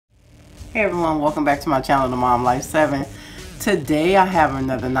Hey everyone, welcome back to my channel, The Mom Life 7. Today I have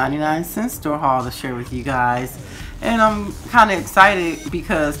another 99-cent store haul to share with you guys. And I'm kind of excited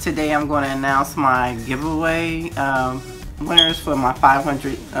because today I'm going to announce my giveaway winners for my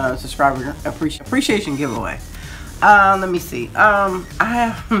 500 subscriber appreciation giveaway. Let me see.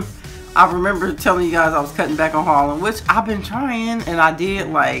 I remember telling you guys I was cutting back on hauling, which I've been trying, and I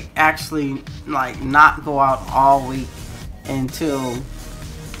did actually not go out all week until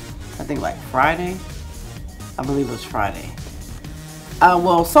I think Friday. I believe it was Friday.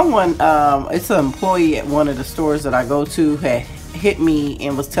 Well, someone, it's an employee at one of the stores that I go to, had hit me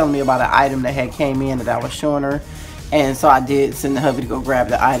and was telling me about an item that had came in that I was showing her. And so I did send the hubby to go grab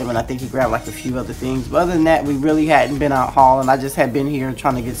the item, and I think he grabbed a few other things. But other than that, we really hadn't been out hauling. I just had been here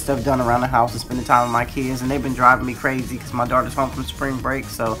trying to get stuff done around the house and spending time with my kids. And they've been driving me crazy because my daughter's home from spring break.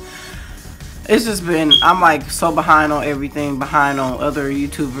 So it's just been, I'm so behind on everything, behind on other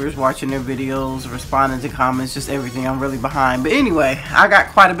YouTubers, watching their videos, responding to comments, just everything. I'm really behind. But anyway, I got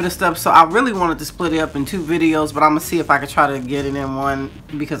quite a bit of stuff, so I really wanted to split it up in 2 videos, but I'm gonna see if I could try to get it in one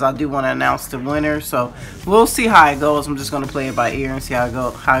because I do want to announce the winner. So we'll see how it goes. I'm just gonna play it by ear and see how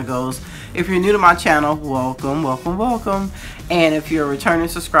it goes. If you're new to my channel, welcome, welcome, welcome. And if you're a returning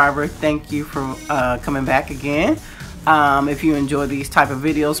subscriber, thank you for coming back again. If you enjoy these type of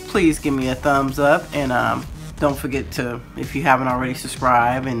videos, please give me a thumbs up, and don't forget to, if you haven't already,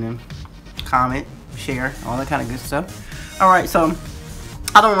 subscribe and comment, share, all that kind of good stuff. Alright, so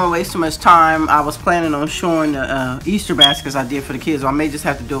I don't want to waste too much time. I was planning on showing the Easter baskets I did for the kids, so I may just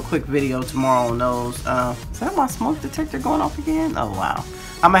have to do a quick video tomorrow on those. Is that my smoke detector going off again? Oh wow.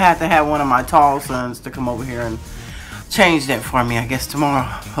 I'm gonna have to have one of my tall sons to come over here and change that for me, I guess tomorrow,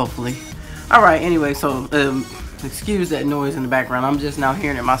 hopefully. Alright, anyway, so excuse that noise in the background. I'm just now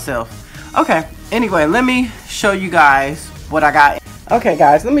hearing it myself. Okay, anyway, let me show you guys what I got. Okay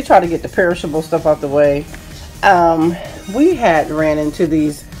guys, let me try to get the perishable stuff out the way. We had ran into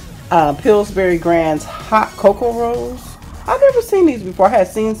these Pillsbury Grand's hot cocoa rolls. I've never seen these before. I had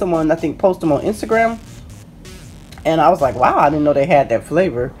seen someone, I think, post them on Instagram, and I was like, wow, I didn't know they had that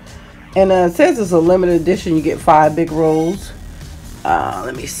flavor. And it says it's a limited edition. You get 5 big rolls.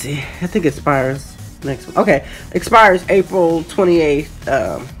 Let me see, I think it expires next one. Okay, expires April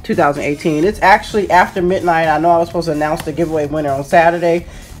 28th, 2018. It's actually after midnight. I know I was supposed to announce the giveaway winner on Saturday,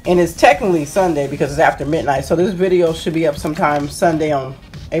 and it's technically Sunday because it's after midnight, so this video should be up sometime Sunday on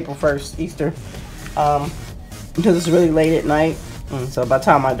April 1st, Easter, because it's really late at night, so by the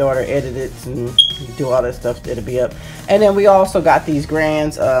time my daughter edits and do all that stuff, it'll be up. And then we also got these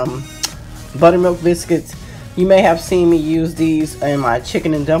Grand's buttermilk biscuits. You may have seen me use these in my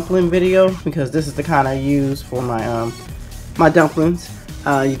chicken and dumpling video, because this is the kind I use for my my dumplings.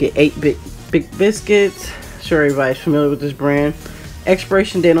 You get 8 big biscuits. Sure, everybody's familiar with this brand.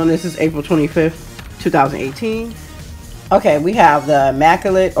 Expiration date on this is April 25th, 2018. Okay, we have the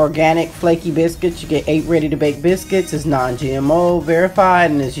Immaculate Organic Flaky Biscuits. You get 8 ready-to-bake biscuits. It's non-GMO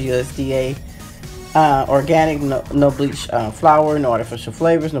verified, and it's USDA organic, no bleach flour, no artificial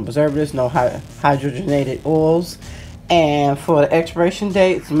flavors, no preservatives, no hydrogenated oils. And for the expiration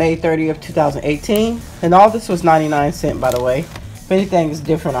date, it's May 30th, 2018. And all this was 99-cent, by the way. If anything is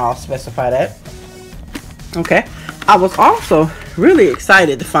different, I'll specify that. Okay, I was also really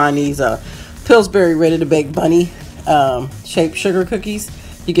excited to find these Pillsbury ready-to-bake bunny shaped sugar cookies.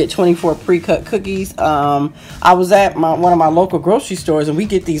 You get 24 pre-cut cookies. I was at one of my local grocery stores, and we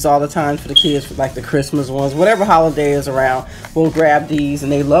get these all the time for the kids, for the Christmas ones, whatever holiday is around. We'll grab these,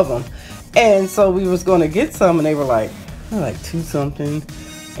 and they love them. And so we was going to get some, and they were like 2 something,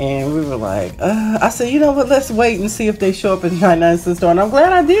 and we were like, I said, you know what? Let's wait and see if they show up at the 99-cent store. And I'm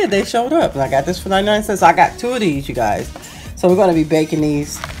glad I did. They showed up, and I got this for 99 cents. I got 2 of these, you guys. So we're going to be baking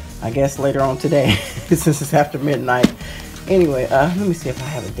these, I guess, later on today, since it's after midnight. Anyway, let me see if I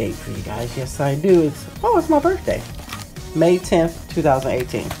have a date for you guys. Yes, I do. It's my birthday. May 10th,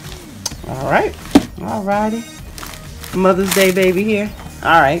 2018. Alright. Alrighty. Mother's Day baby here.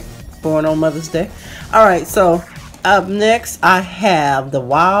 Alright. Born on Mother's Day. Alright, so up next I have the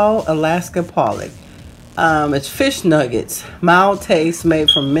Wild Alaska Pollock. It's fish nuggets. Mild taste, made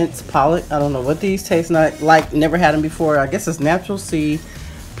from minced pollock. I don't know what these taste like. Never had them before. I guess it's natural sea.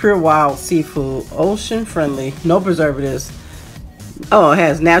 Pure wild seafood, ocean friendly, no preservatives. Oh, it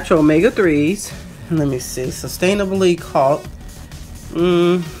has natural omega-3s. Let me see, sustainably caught.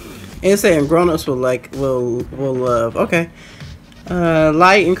 It's saying grown-ups will love. Okay.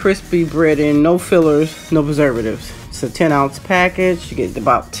 Light and crispy bread, and no fillers, no preservatives. It's a 10-ounce package. You get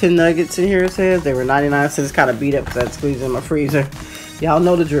about 10 nuggets in here. It says they were 99 cents. Kind of beat up because I squeezed in my freezer. Y'all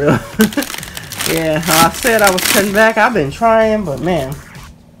know the drill. Yeah, I said I was cutting back. I've been trying, but man,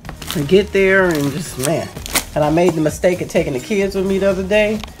 and get there and just, man. And I made the mistake of taking the kids with me the other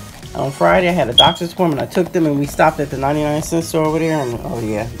day. On Friday, I had a doctor's appointment. I took them and we stopped at the 99-cent store over there. And oh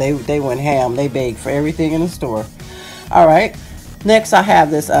yeah, they went ham. They begged for everything in the store. All right. Next, I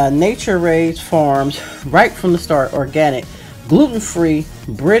have this Nature Raised Farms, right from the start, organic, gluten-free,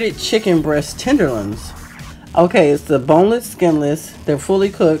 breaded chicken breast tenderloins. Okay, it's the boneless, skinless. They're fully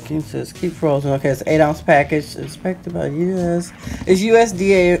cooked. It says keep frozen. Okay, it's an 8-ounce package. Inspected by US. It's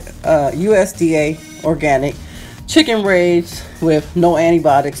USDA organic. Chicken raised with no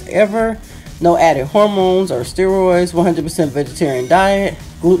antibiotics ever. No added hormones or steroids. 100% vegetarian diet.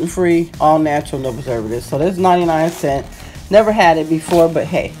 Gluten-free, all natural, no preservatives. So there's 99-cent. Never had it before, but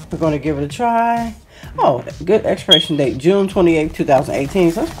hey, we're going to give it a try. Oh, good expiration date, June 28,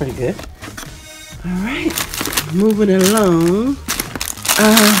 2018. So that's pretty good. All right, moving along.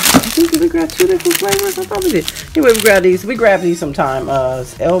 I think we grabbed 2 different flavors. I thought we did. Anyway, we grabbed these. We grabbed these sometime.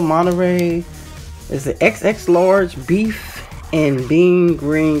 It's El Monterey. It's the XX large beef and bean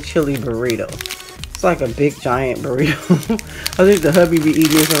green chili burrito. It's like a big giant burrito. I think the hubby be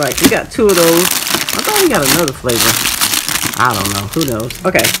eating this. Like, we got 2 of those. I thought we got another flavor. I don't know. Who knows?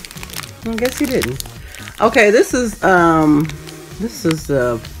 Okay. I guess he didn't. Okay, this is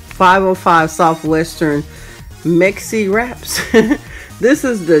the 505 Southwestern Mexi wraps. This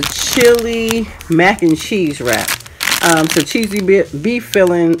is the chili mac and cheese wrap. So cheesy beef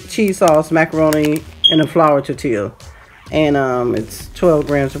filling, cheese sauce, macaroni, and a flour tortilla. And it's 12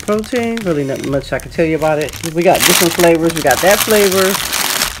 grams of protein. Really not much I can tell you about it. We got different flavors. We got that flavor.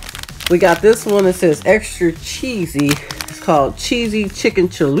 We got this one that says extra cheesy. It's called cheesy chicken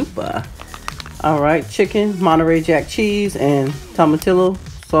chalupa. All right, chicken, Monterey Jack cheese, and tomatillo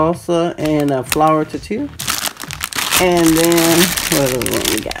salsa, and a flour tortilla. And then what other one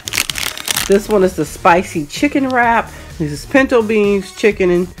we got? This one is the spicy chicken wrap. This is pinto beans,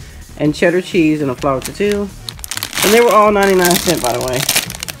 chicken, and cheddar cheese, and a flour tortilla. And they were all 99-cent, by the way.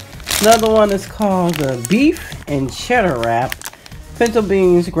 Another one is called the beef and cheddar wrap. Pinto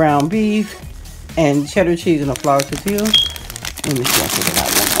beans, ground beef, and cheddar cheese, and a flour tortilla. Let me see, I figured out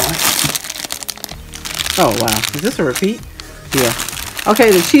one more. Oh, wow. Is this a repeat? Yeah.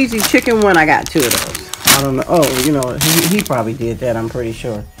 Okay, the cheesy chicken one, I got 2 of those. I don't know. Oh, you know, he probably did that, I'm pretty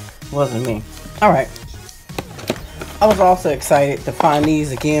sure. It wasn't me. All right. I was also excited to find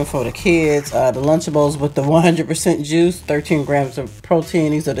these again for the kids. The Lunchables with the 100% juice, 13 grams of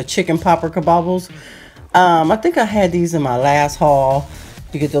protein. These are the chicken popper kebabbles. I think I had these in my last haul.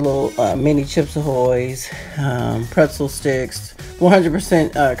 You get the little mini Chips Ahoy's, pretzel sticks,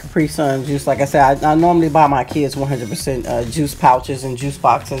 100% Capri Sun juice. Like I said, I normally buy my kids 100% juice pouches and juice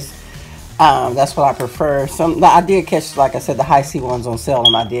boxes. That's what I prefer. I did catch, like I said, the high C ones on sale,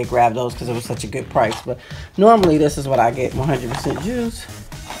 and I did grab those because it was such a good price. But normally this is what I get, 100% juice.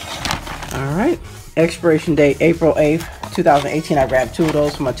 All right. Expiration date, April 8th, 2018. I grabbed 2 of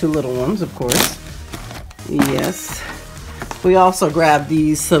those for my 2 little ones, of course. Yes. We also grabbed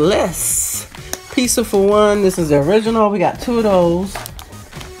these Celeste pizza for 1. This is the original. We got 2 of those.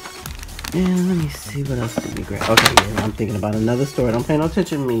 And let me see, what else did we grab? Okay, yeah, I'm thinking about another store. Don't pay no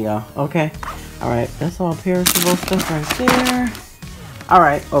attention to me, y'all. Okay. All right. That's all perishable stuff right there. All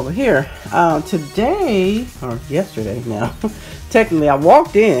right. Over here. Today, or yesterday now, technically, I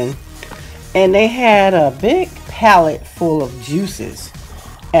walked in and they had a big pallet full of juices.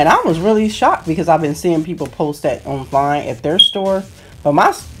 And I was really shocked because I've been seeing people post that online at their store. But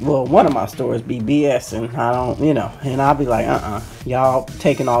one of my stores be BS, and I don't, you know, and I'll be like, y'all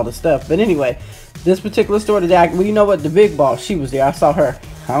taking all the stuff. But anyway, this particular store today, well, you know what, the big boss, she was there. I saw her.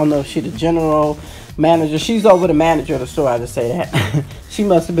 I don't know if she's the general manager. She's over the manager of the store, I just say that. She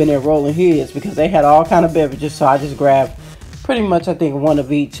must have been there rolling heads because they had all kind of beverages. So I just grabbed pretty much, I think, 1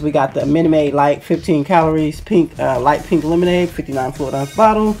 of each. We got the Minute Maid Light, 15 calories, pink, light pink lemonade, 59 fluid ounce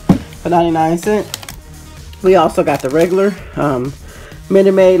bottle for 99 cents. We also got the regular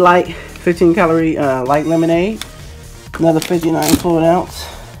Minute Maid Light, 15 calorie light lemonade, another 59 fluid ounce.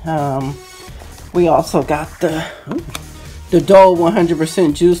 We also got the Dole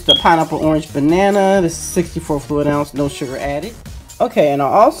 100% juice, the pineapple orange banana. This is 64 fluid ounce, no sugar added. Okay, and I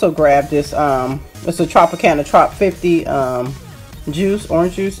also grabbed this. It's a Tropicana Trop 50 juice,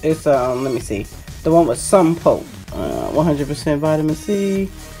 orange juice. It's let me see, the one with some Pope, 100% vitamin C,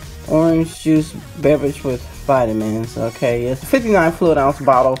 orange juice beverage with vitamins. Okay, it's a 59 fluid ounce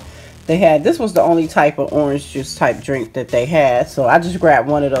bottle. They had, this was the only type of orange juice type drink that they had, so I just grabbed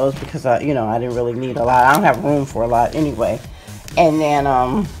 1 of those because I didn't really need a lot. I don't have room for a lot anyway. And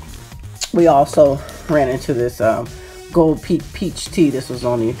then we also ran into this Gold Peach tea. This was the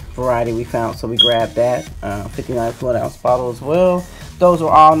only variety we found, so we grabbed that 59 fluid ounce bottle as well. Those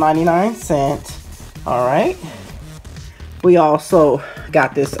were all 99¢. All right. We also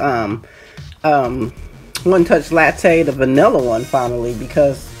got this One Touch Latte, the vanilla one, finally,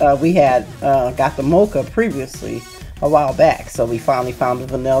 because we had got the mocha previously a while back. So we finally found the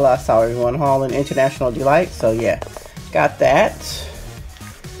vanilla. I saw everyone hauling International Delight. So yeah, got that.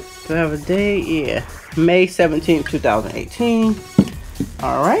 Do I have a date? Yeah, May 17th, 2018.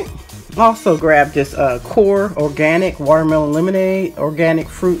 All right. Also grabbed this Core Organic Watermelon Lemonade, organic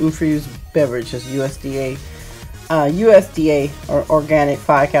fruit infused beverage. It's USDA or organic,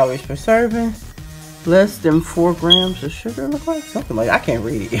 5 calories per serving, less than 4 grams of sugar. Look like something like, I can't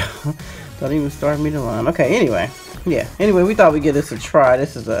read it. Don't even start me to line. Okay, anyway, yeah. Anyway, we thought we'd give this a try.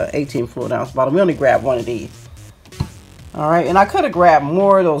 This is a 18 fluid ounce bottle. We only grabbed one of these. All right, and I could have grabbed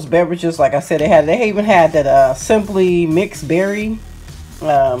more of those beverages. Like I said, they even had that Simply Mixed Berry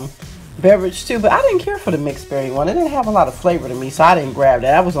beverage too, but I didn't care for the mixed berry one. It didn't have a lot of flavor to me, so I didn't grab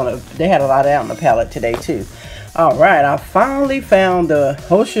that. They had a lot of that on the palette today too. All right, I finally found the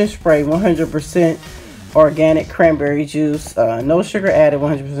Ocean Spray 100% organic cranberry juice, no sugar added,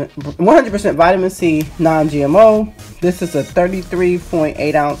 100% vitamin C, non-GMO. This is a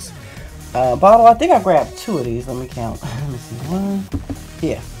 33.8 ounce bottle. I think I grabbed 2 of these. Let me count. Let me see. 1.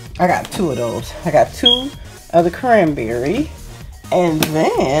 Yeah, I got 2 of those. I got 2 of the cranberry, and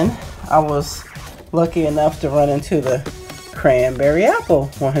then I was lucky enough to run into the cranberry apple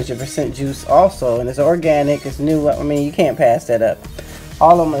 100% juice also, and it's organic, it's new. I mean, you can't pass that up.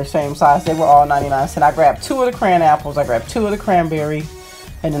 All of them are the same size. They were all 99¢. I grabbed 2 of the cran apples, I grabbed 2 of the cranberry,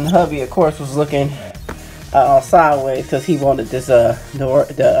 and then the hubby, of course, was looking sideways because he wanted this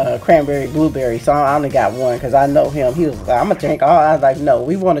the cranberry blueberry. So I only got one because I know him. He was like, I'm gonna drink all. I was like, no,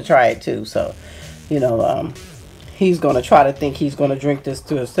 we want to try it too. So, you know, he's going to try to think he's going to drink this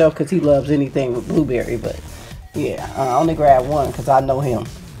to himself because he loves anything with blueberry. But yeah, I only grabbed one because I know him.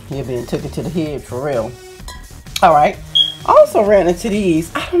 He'll be took it to the head for real. All right. Also ran into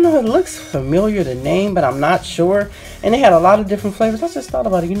these. I don't know. It looks familiar, the name, but I'm not sure. And they had a lot of different flavors. I just thought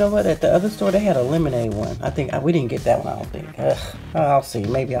about it. You know what? At the other store, they had a lemonade one. I think we didn't get that one, I don't think. I'll see.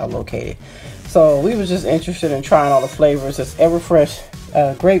 Maybe I'll locate it. So we was just interested in trying all the flavors. It's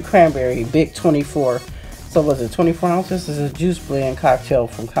Everfresh grape cranberry, big 24. So was it 24 ounces? This is a juice blend cocktail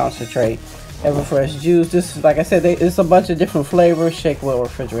from Concentrate. Everfresh juice. This is, like I said, it's a bunch of different flavors. Shake well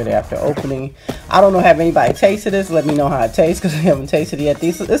refrigerated after opening. I don't know, have anybody tasted this? Let me know how it tastes because I haven't tasted it yet.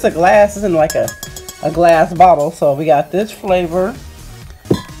 It's a glass. It's in like a glass bottle. So we got this flavor.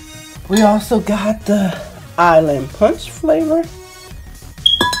 We also got the Island Punch flavor.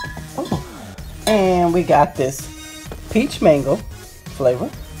 Oh. And we got this peach mango flavor.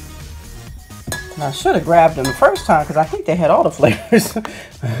 And I should have grabbed them the first time because I think they had all the flavors.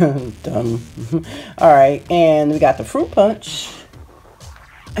 Dumb. All right, and we got the fruit punch.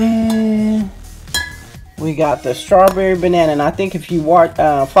 And we got the strawberry banana. And I think if you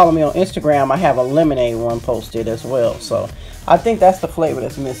follow me on Instagram, I have a lemonade one posted as well. So I think that's the flavor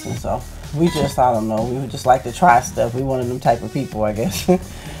that's missing. So we just, I don't know, we would just like to try stuff. We one of them type of people, I guess. All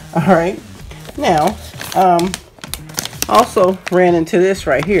right. Now, also ran into this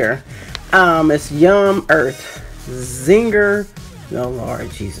right here. It's Yum Earth Zinger, no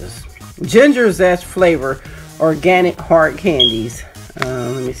Lord Jesus, ginger zest flavor organic hard candies.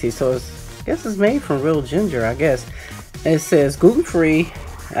 Let me see. So I guess it's made from real ginger, I guess. It says gluten-free,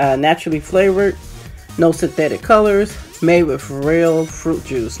 naturally flavored, no synthetic colors, made with real fruit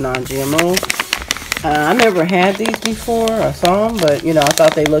juice, non-GMO. I never had these before. I saw them, but you know, I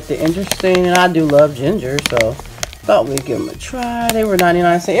thought they looked interesting, and I do love ginger, so thought we'd give them a try. They were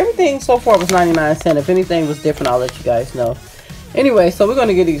 99¢. Everything so far was 99¢. If anything was different, I'll let you guys know. Anyway, so we're going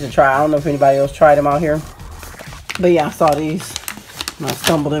to give these a try. I don't know if anybody else tried them out here. But yeah, I saw these. And I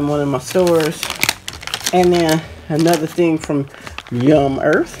stumbled in one of my stores. And then another thing from Yum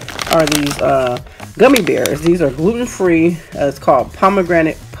Earth are these gummy bears. These are gluten-free. It's called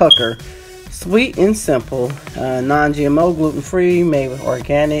Pomegranate Pucker. Sweet and simple. Non-GMO, gluten-free, made with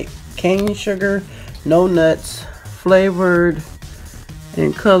organic cane sugar, no nuts, flavored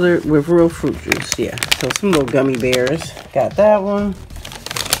and colored with real fruit juice. Yeah, so some little gummy bears. Got that one.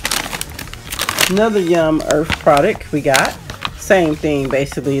 Another Yum Earth product we got. Same thing,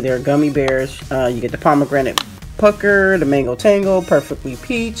 basically. They're gummy bears. You get the pomegranate pucker, the mango tango, perfectly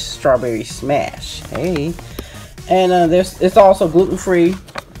peach, strawberry smash. Hey, and it's also gluten-free,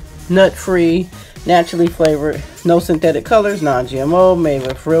 nut-free, naturally flavored, no synthetic colors, non-GMO, made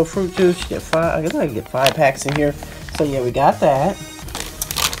with real fruit juice. You get 5. I guess I can get 5 packs in here. So yeah, we got that.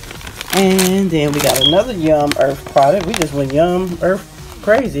 And then we got another Yum Earth product. We just went Yum Earth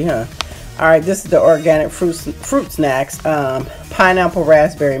crazy, huh? All right, this is the organic fruit snacks. Pineapple,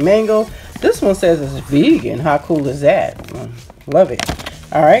 raspberry, mango. This one says it's vegan. How cool is that? Love it.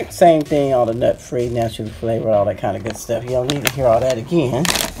 All right, same thing. All the nut-free, natural flavor, all that kind of good stuff. You don't need to hear all that again.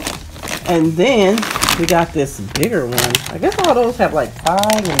 And then we got this bigger one. I guess all those have like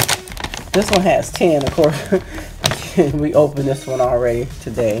 5, and this one has 10. Of course, we opened this one already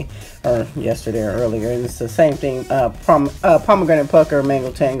today, or yesterday or earlier, and it's the same thing. Pomegranate pucker,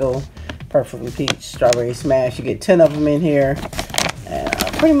 mango tango, perfectly peach, strawberry smash. You get 10 of them in here, and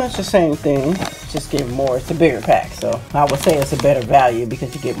pretty much the same thing. Just get more. It's a bigger pack, so I would say it's a better value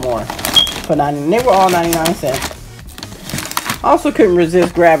because you get more for 90. They were all 99 cents. Also couldn't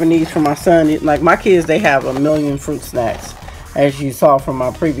resist grabbing these for my son. Like my kids, they have a million fruit snacks. As you saw from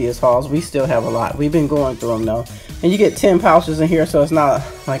my previous hauls, we still have a lot. We've been going through them though. And you get 10 pouches in here, so it's not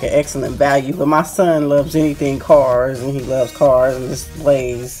like an excellent value. But my son loves anything cars, and he loves cars and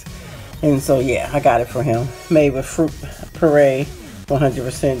displays. And so yeah, I got it for him. Made with fruit puree,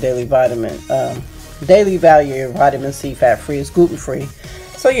 100% daily vitamin, daily value vitamin C, fat free, it's gluten free.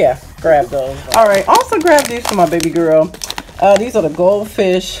 So yeah, grab those. All right, also grab these for my baby girl. These are the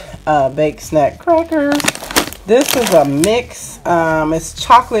Goldfish baked snack crackers. This is a mix. It's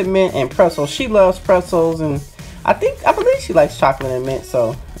chocolate, mint, and pretzels. She loves pretzels, and I believe she likes chocolate and mint.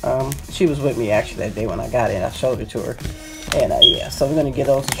 So she was with me actually that day when I got it. I showed it to her, and yeah. So we're gonna get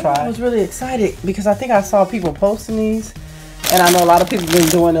those to try. I was really excited because I think I saw people posting these, and I know a lot of people have been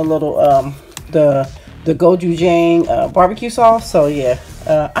doing a little the gochujang barbecue sauce. So yeah,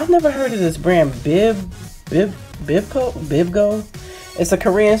 I've never heard of this brand Bibgo. It's a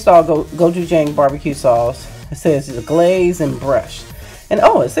Korean style gochujang barbecue sauce. It says it's glazed and brushed, and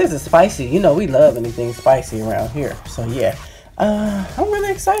oh, it says it's spicy. You know we love anything spicy around here. So yeah, I'm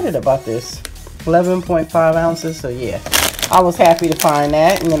really excited about this. 11.5 ounces. So yeah, I was happy to find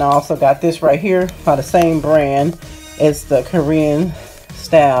that. And then I also got this right here by the same brand. It's the Korean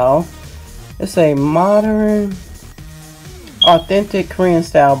style. It's a modern, authentic Korean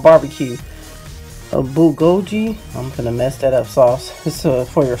style barbecue. A bulgogi. I'm gonna mess that up sauce. It's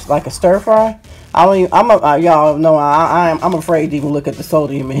for your like a stir fry. Y'all know I'm afraid to even look at the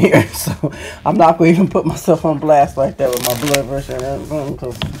sodium in here, so I'm not gonna even put myself on blast like that with my blood pressure and everything,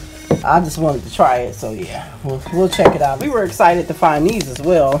 because I just wanted to try it. So yeah, we'll check it out. We were excited to find these as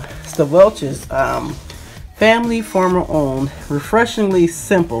well. It's the Welch's family farmer owned, refreshingly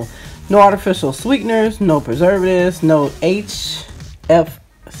simple, no artificial sweeteners, no preservatives, no HFCS.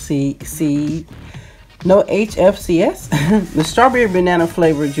 The strawberry banana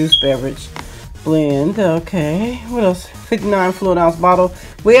flavored juice beverage blend. Okay, what else? 59 fluid ounce bottle.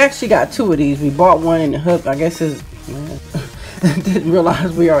 We actually got 2 of these. We bought one in the hook. I guess didn't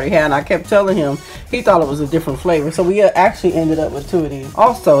realize we already had, and I kept telling him. He thought it was a different flavor, so we actually ended up with 2 of these.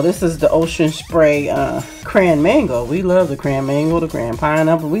 Also, this is the Ocean Spray cran mango. We love the cran mango, the cran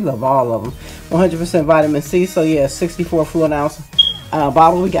pineapple. We love all of them. 100% vitamin C. So yeah, 64 fluid ounce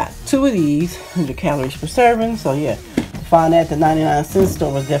bottle. We got 2 of these. 100 calories per serving. So yeah, to find that at the 99-cent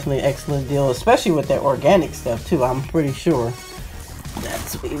store was definitely an excellent deal, especially with that organic stuff too. I'm pretty sure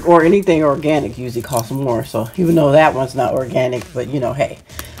or anything organic usually costs more. So even though that one's not organic, but you know, hey,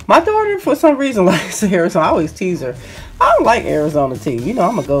 my daughter for some reason likes Arizona. I always tease her. I don't like Arizona tea. You know,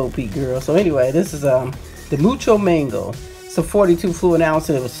 I'm a Gold Peak girl. So anyway, this is the Mucho Mango. It's a 42 fluid ounce,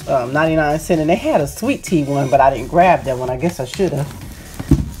 and it was 99 cents. And they had a sweet tea one, but I didn't grab that one. I guess I should have.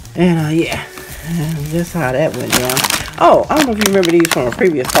 And yeah, that's how that went down. Oh, I don't know if you remember these from a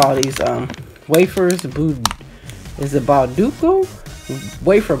previous haul. These wafers, is it Balduco?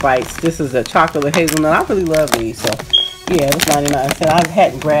 Wafer bites. This is a chocolate with hazelnut. I really love these. So yeah, it was 99 cents. I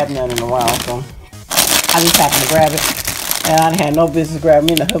hadn't grabbed none in a while, so I just happened to grab it. And I had no business grabbing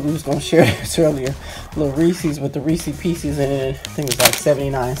me. And the hubby was going to share this earlier. Little Reese's with the Reese Pieces in it. I think it was like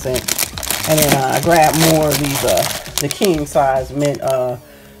 79 cents. And then I grabbed more of these, the king size mint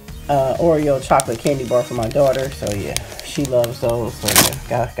Oreo chocolate candy bar for my daughter. So yeah, she loves those. So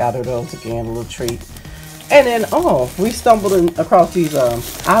yeah, got her those again, a little treat. And then, oh, we stumbled across these.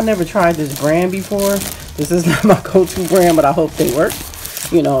 I never tried this brand before. This is not my go-to brand, but I hope they work.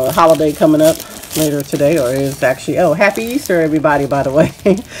 You know, a holiday coming up later today, or is actually, oh, happy Easter, everybody, by the way.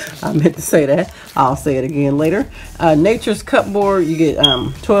 I meant to say that. I'll say it again later. Nature's Cupboard. You get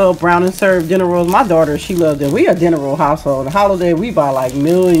 12 brown and served dinner rolls. My daughter, she loves them. We are a dinner roll household. On the holiday, we buy like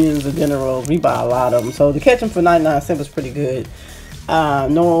millions of dinner rolls. We buy a lot of them. So to catch them for 99 cents was pretty good.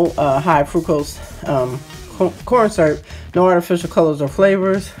 No high fructose corn syrup, no artificial colors or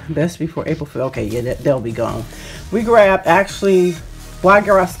flavors. Best before April 5th. Okay, yeah, they'll be gone. We grabbed actually, well, I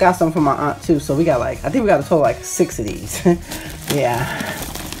got some from my aunt too. So we got like, I think we got a total like 6 of these. Yeah.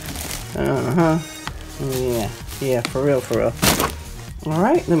 Yeah, yeah, for real, for real. All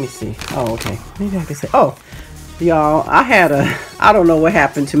right, let me see. Oh, okay. Maybe I can say, oh, y'all, I don't know what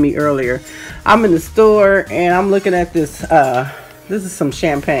happened to me earlier. I'm in the store and I'm looking at this, this is some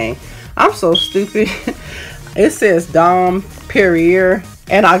champagne. I'm so stupid. It says Dom Perrier,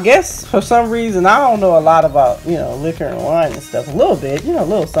 and I guess for some reason, I don't know a lot about, you know, liquor and wine and stuff. A little bit, you know, a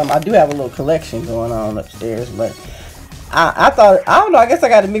little something. I do have a little collection going on upstairs, but I thought, I don't know, I guess I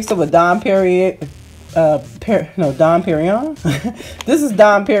got it mixed up with Dom Perrier. Dom Perignon. This is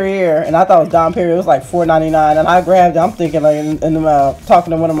Dom Perrier, and I thought it was Dom Perrier. It was like $4.99, and I grabbed it. I'm thinking, like,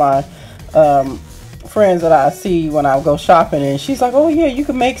 talking to one of my friends that I see when I go shopping, and she's like, "Oh yeah, you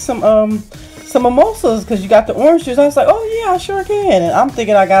can make some mimosas because you got the orange juice." I was like, "Oh yeah, I sure can." And I'm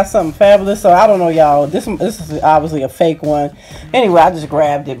thinking I got something fabulous. So I don't know, y'all. This is obviously a fake one. Anyway, I just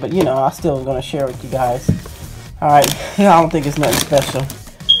grabbed it, but you know, I still gonna share with you guys. All right, I don't think it's nothing special.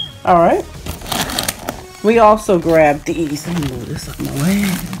 All right. We also grabbed these. Let me move this up my way.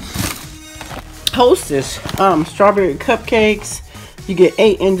 Hostess strawberry cupcakes. You get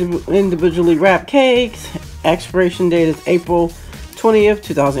 8 individually wrapped cakes. Expiration date is April 20th,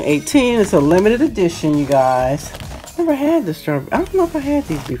 2018. It's a limited edition, you guys. Never had the strawberry. I don't know if I had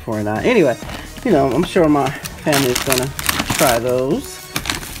these before or not. Anyway, you know, I'm sure my family is gonna try those.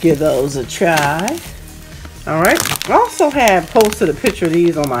 Give those a try. All right. I also have posted a picture of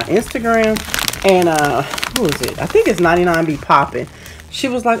these on my Instagram. And who is it? I think it's 99B Poppin'. She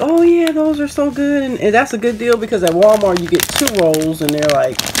was like, "Oh yeah, those are so good," and that's a good deal because at Walmart you get 2 rolls, and they're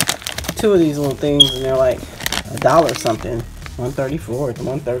like 2 of these little things, and they're like $1 something, $1.34,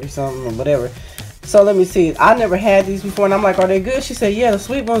 $1.30 something, or whatever. So let me see. I never had these before, and I'm like, "Are they good?" She said, "Yeah, the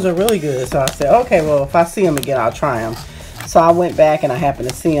sweet ones are really good." So I said, "Okay, well if I see them again, I'll try them." So I went back and I happened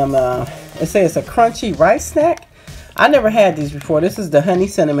to see them. It says it's a crunchy rice snack. I never had these before. This is the honey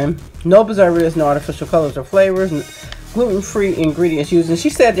cinnamon. No preservatives, no artificial colors or flavors. Gluten-free ingredients used. And she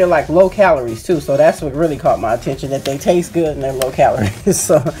said they're like low calories too. So that's what really caught my attention. That they taste good and they're low calories.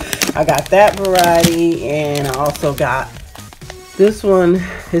 So I got that variety. And I also got this one.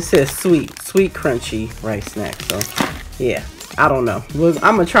 It says sweet crunchy rice snack. So yeah, I don't know.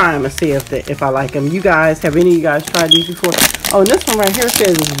 I'm going to try them and see if I like them. You guys, have any of you guys tried these before? Oh, and this one right here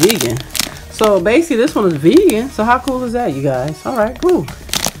says it's vegan. So basically this one is vegan. So how cool is that, you guys? All right, cool.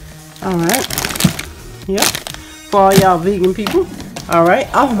 All right. Yep. For all y'all vegan people. All right.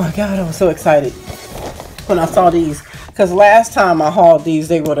 Oh my God, I was so excited when I saw these. Because last time I hauled these,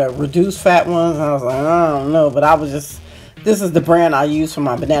 they were the reduced fat ones. And I was like, I don't know. But I was just, this is the brand I use for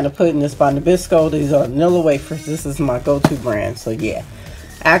my banana pudding. This by Nabisco. These are vanilla wafers. This is my go-to brand. So yeah.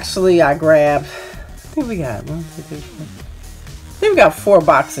 Actually, I grabbed, I think we got 1, 2, 3, 4. I think we got 4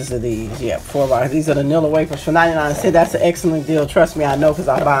 boxes of these. Yeah, 4 boxes. These are the vanilla wafers for 99 cents. That's an excellent deal. Trust me, I know because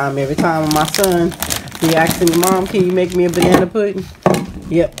I buy them every time with my son. He asks me, "Mom, can you make me a banana pudding?"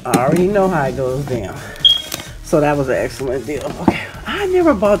 Yep, I already know how it goes down. So that was an excellent deal. Okay, I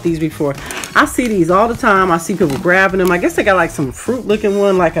never bought these before. I see these all the time. I see people grabbing them. I guess they got like some fruit looking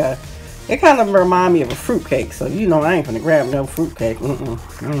one, like it kind of remind me of a fruit cake. So you know I ain't gonna grab no fruit cake.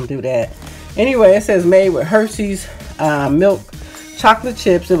 I don't do that. Anyway, it says made with Hershey's milk chocolate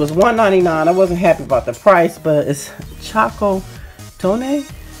chips. It was $1.99. I wasn't happy about the price, but it's Choco Tone.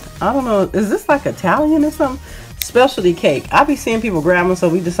 I don't know. Is this like Italian or something? Specialty cake. I be seeing people grab them, so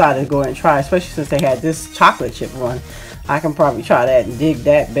we decided to go ahead and try, especially since they had this chocolate chip one. I can probably try that and dig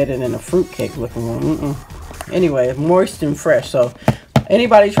that better than a fruit cake looking one. Anyway, it's moist and fresh. So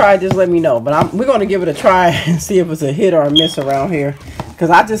anybody tried this, let me know. But we're going to give it a try and see if it's a hit or a miss around here,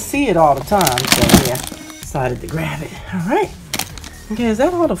 because I just see it all the time. So yeah, decided to grab it. All right. Okay, is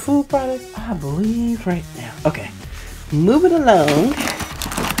that all the food products? I believe right now. Okay, moving along.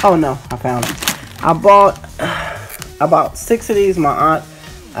 Oh no, I found it. I bought about 6 of these. My aunt,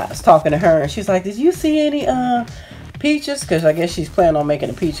 I was talking to her and she's like, "Did you see any peaches?" Because I guess she's planning on making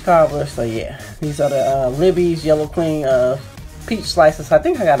a peach cobbler. So yeah, these are the Libby's Yellow Queen peach slices. I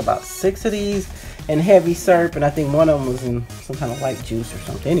think I got about 6 of these in heavy syrup, and I think one of them was in some kind of light juice or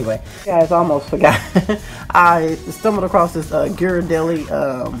something. Anyway, guys, almost forgot. I stumbled across this Ghirardelli,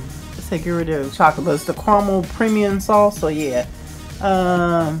 let's say Ghirardelli chocolate, but it's the caramel premium sauce. So yeah,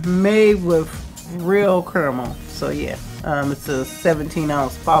 made with real caramel. So yeah, it's a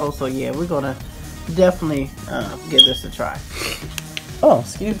 17-ounce bottle. So yeah, we're gonna definitely give this a try. Oh,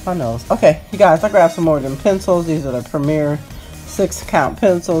 excuse my nose. Okay, you guys, I grabbed some more of them pencils. These are the Premier 6-count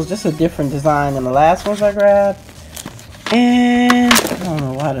pencils, just a different design than the last ones I grabbed. And I don't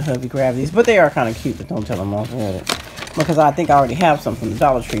know why the hubby grabbed these, but they are kind of cute, but don't tell them I'll grab it, because I think I already have some from the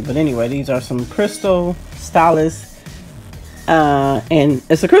Dollar Tree. But anyway, these are some Crystal Stylus And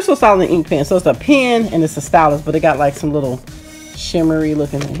it's a crystal solid ink pen, so it's a pen and it's a stylus, but it got like some little shimmery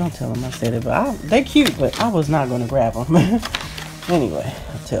looking. Don't tell him I said it, but they're cute, but I was not going to grab them. Anyway,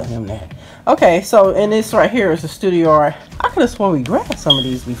 I'll tell him that. Okay, so and this right here is a studio art. I could have sworn we grabbed some of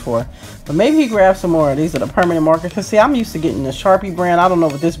these before, but maybe he grabbed some more. These are the permanent markers. Because see, I'm used to getting the Sharpie brand. I don't know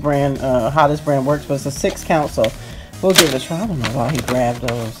what this brand, how this brand works, but it's a 6 count, so we'll give it a try. I don't know why he grabbed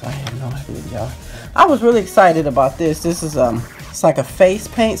those. I have no idea, y'all. I was really excited about this. This is it's like a face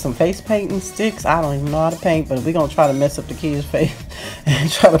paint, some face painting sticks. I don't even know how to paint, but we're gonna try to mess up the kid's face and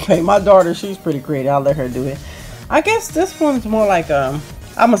try to paint. My daughter, she's pretty creative. I'll let her do it. I guess this one's more like I'm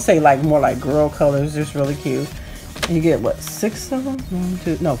gonna say like more like girl colors. Just really cute. You get what, 6 of them? 1,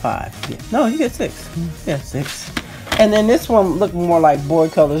 2, no, 5. Yeah. No, you get 6. Yeah, 6. And then this one looked more like boy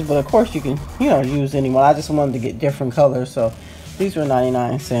colors, but of course you can, you know, use any one. I just wanted to get different colors, so these were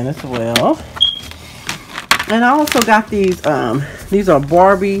 99¢ as well. And I also got these are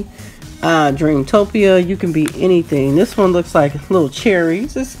Barbie Dreamtopia. You can be anything. This one looks like little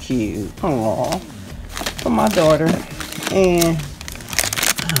cherries. It's cute. Aww. For my daughter. And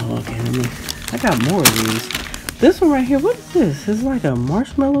oh, okay, I got more of these. This one right here, what is this? It's like a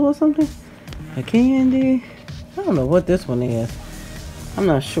marshmallow or something? A candy? I don't know what this one is. I'm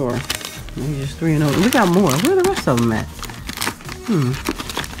not sure. Maybe just 3 and 0. We got more. Where are the rest of them at?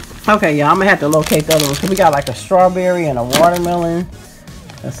 Okay, yeah, I'm gonna have to locate the other ones because we got like a strawberry and a watermelon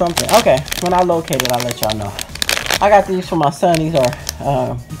or something. Okay, when I locate it, I'll let y'all know. I got these for my son. These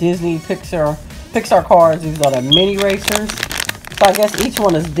are Disney Pixar cards. These are the mini racers. So I guess each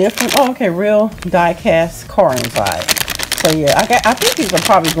one is different. Oh, okay, real die cast car inside. So yeah, I think these are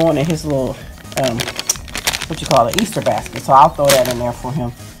probably going in his little what you call it, Easter basket. So I'll throw that in there for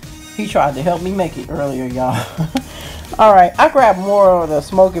him. He tried to help me make it earlier, y'all. All right, I grabbed more of the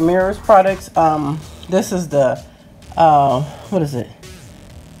Smoke and Mirrors products. This is the what is it?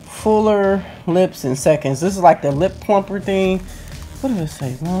 Fuller Lips in Seconds. This is like the lip plumper thing. What did it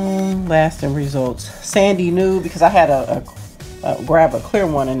say? Long lasting results. Sandy Nude, because I had grab a clear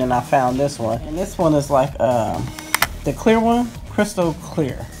one and then I found this one. And this one is like the clear one, crystal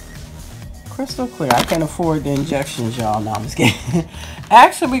clear. Crystal clear. I can't afford the injections, y'all. No, I'm just kidding.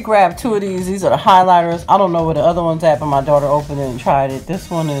 Actually, we grabbed 2 of these. These are the highlighters. I don't know where the other one's at, but my daughter opened it and tried it. This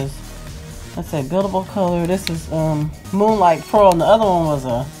one is, let's say, buildable color. This is Moonlight Pearl, and the other one was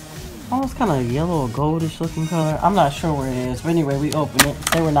a almost kind of yellow or goldish looking color. I'm not sure where it is, but anyway, we opened it.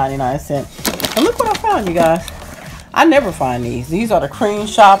 They were 99¢. And look what I found, you guys. I never find these. These are the Cream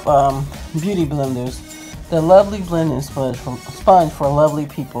Shop beauty blenders. The lovely blending sponge for lovely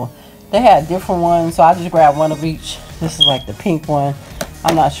people. They had different ones, so I just grabbed one of each. This is like the pink one.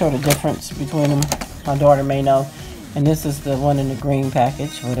 I'm not sure the difference between them. My daughter may know. And this is the one in the green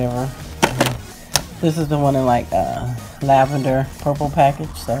package, whatever. This is the one in like lavender purple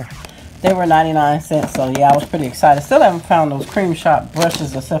package. So they were 99¢. So yeah, I was pretty excited. Still haven't found those Cream Shop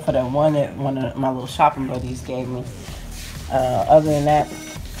brushes except for that one that one of my little shopping buddies gave me. Other than that,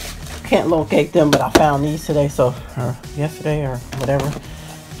 can't locate them, but I found these today, so or yesterday or whatever.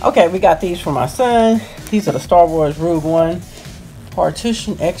 Okay, we got these for my son. These are the Star Wars Rogue One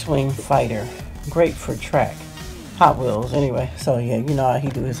Partition X-Wing Fighter. Great for track. Hot Wheels. Anyway, so yeah, you know how he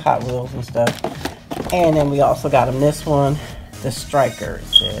do his Hot Wheels and stuff. And then we also got him this one, the Striker, it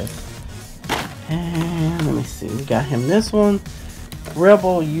says. And let me see, we got him this one,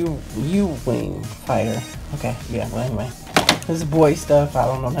 Rebel U-Wing Fighter. Okay, yeah, well anyway. This is boy stuff. I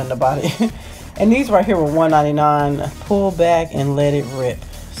don't know nothing about it. And these right here were $1.99. Pull back and let it rip.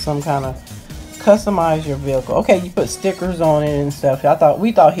 Some kind of customize your vehicle. Okay, you put stickers on it and stuff.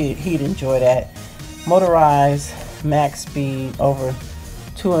 We thought he'd enjoy that. Motorized max speed over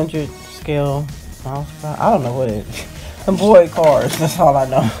 200 scale miles per hour. I don't know what it is. Some boy cars. That's all I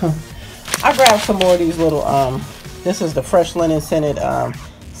know. I grabbed some more of these little. This is the fresh linen scented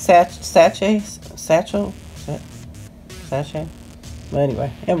sachet. But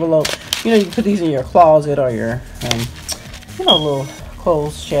anyway, envelope. You know, you can put these in your closet or your you know, little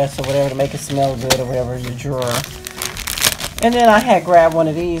clothes chest or whatever to make it smell good or whatever, your drawer. And then I had grabbed one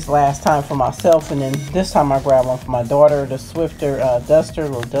of these last time for myself, and then this time I grabbed one for my daughter, the Swifter duster,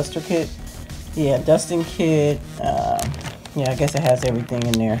 little duster kit. Yeah, dusting kit. Yeah, I guess it has everything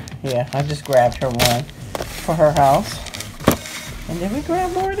in there. Yeah, I just grabbed her one for her house. And then we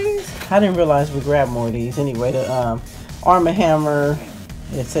grabbed more of these. I didn't realize we grabbed more of these. Anyway, the Arm & Hammer,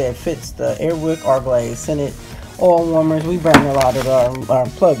 it said fits the Airwick Arglaze scented oil warmers. We bring a lot of our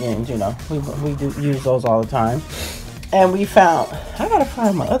plug-ins, you know. We do use those all the time. And we found, I gotta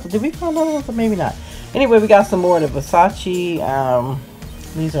find my other, did we find other ones or maybe not? Anyway, we got some more of the Versace.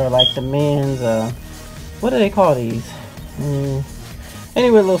 These are like the men's, what do they call these?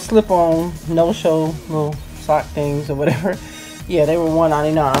 Anyway, little slip-on, no-show, little sock things or whatever. Yeah, they were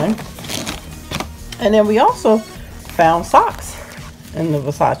 $1.99. And then we also found socks in the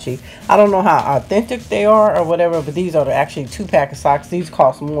Versace. I don't know how authentic they are or whatever, but these are actually 2-pack of socks. These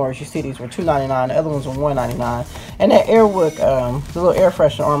cost more. As you see, these were $2.99. The other ones were $1.99. And that Airwick, the little air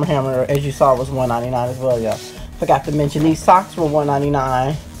freshener Arm & Hammer, as you saw, was $1.99 as well, y'all. Forgot to mention, these socks were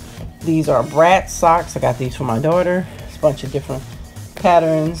 $1.99. These are Brat socks. I got these for my daughter. It's a bunch of different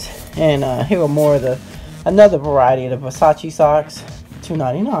patterns. And here are more of another variety of the Versace socks,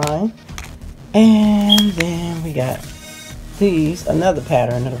 $2.99. And then we got these, another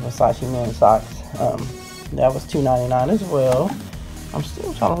pattern of the Versace men's socks. That was $2.99 as well. I'm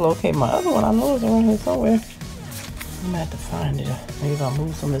still trying to locate my other one. I know it's around here somewhere. I'm gonna have to find it. Maybe I'll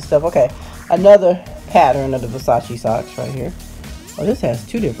move some of this stuff. Okay, another pattern of the Versace socks right here. Oh, this has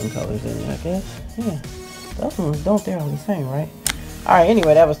 2 different colors in it, I guess. Yeah, those ones don't, they're all the same, right? All right,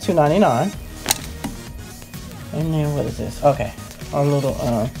 anyway, that was $2.99. And then what is this? Okay, our little,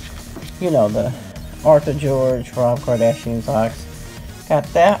 you know, the Arthur George, Rob Kardashian socks. Got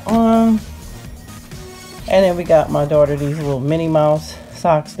that one. And then we got my daughter these little Minnie Mouse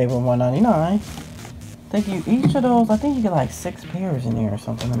socks. They were $1.99. I think each of those, I think you get like 6 pairs in there or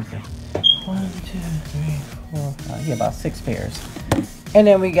something. Let me see. 1, 2, 3, 4, 5. Yeah, about 6 pairs. And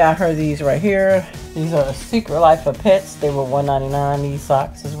then we got her these right here. These are the Secret Life of Pets. They were $1.99, these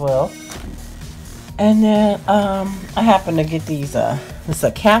socks as well. And then I happened to get these, it's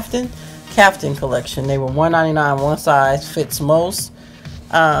a Caftan collection. They were $1.99, one size fits most.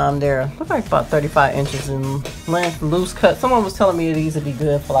 They're look like about 35 inches in length, loose cut. Someone was telling me these would be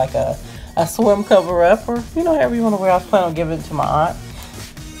good for like a swim cover up, or you know, however you want to wear. I was planning on giving it to my aunt.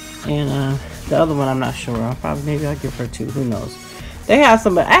 And the other one I'm not sure. Maybe I'll give her 2, who knows. They have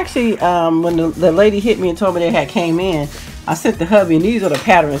some, actually, when the lady hit me and told me they had came in, I sent the hubby, and these are the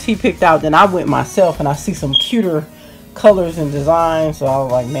patterns he picked out. Then I went myself, and I see some cuter colors and designs. So I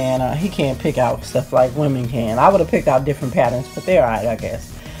was like, man, he can't pick out stuff like women can. I would have picked out different patterns, but they're alright, I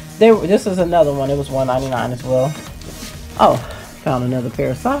guess. This is another one. It was $1.99 as well. Oh, found another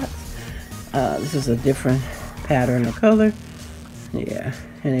pair of socks. This is a different pattern or color. Yeah,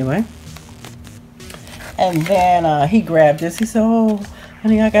 anyway. And then he grabbed this. He said, oh,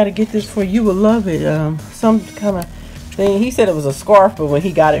 honey, I got to get this for you. You will love it. Some kind of thing. He said it was a scarf, but when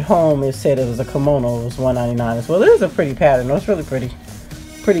he got it home, it said it was a kimono. It was $1.99 as well. It is a pretty pattern. It's really pretty.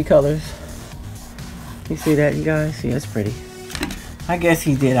 Pretty colors. You see that, you guys? See, it's pretty. I guess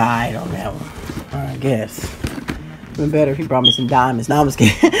he did alright on that one. I guess. Been better if he brought me some diamonds. No, I'm just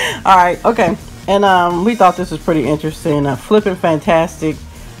kidding. Alright, okay. And we thought this was pretty interesting. Flipping Fantastic.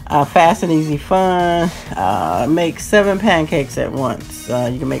 Fast and easy fun. Make 7 pancakes at once.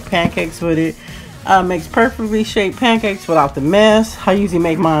 You can make pancakes with it. Makes perfectly shaped pancakes without the mess. I usually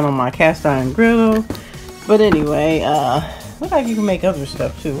make mine on my cast iron griddle. But anyway, look like you can make other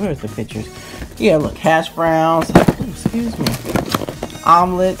stuff too. Where's the pictures? Yeah, look, hash browns. Excuse me.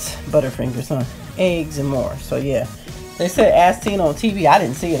 Omelets, Butterfingers, eggs, and more. So yeah, they said as seen on TV. I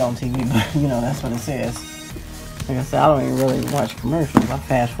didn't see it on TV, but you know, that's what it says. Like I said, I don't even really watch commercials. I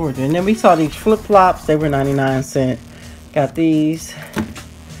fast forward through. And then we saw these flip-flops. They were 99¢. Got these.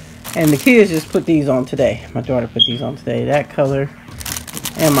 And the kids just put these on today. My daughter put these on today. That color.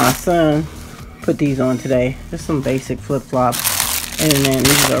 And my son put these on today. Just some basic flip-flops. And then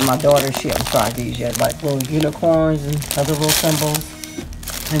these are my daughter. She hasn't tried these yet. Like little unicorns and other little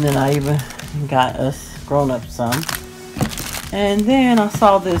symbols. And then I even got us grown-ups some. And then I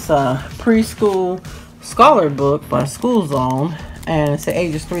saw this preschool scholar book by School Zone, and it's the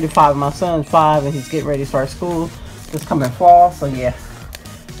ages 3 to 5. My son's 5 and he's getting ready to start school this coming fall. So yeah,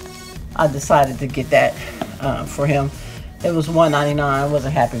 I decided to get that for him. It was $1.99. I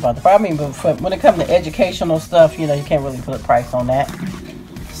wasn't happy about the price. I mean, but when it comes to educational stuff, you know, you can't really put a price on that.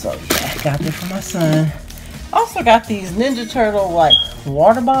 So yeah, I got this for my son. Also got these Ninja Turtle like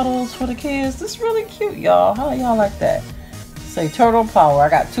water bottles for the kids. This is really cute, y'all. How y'all like that? Say Turtle Power. I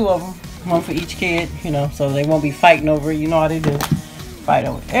got 2 of them. One for each kid, you know, so they won't be fighting over it. You know how they do. Fight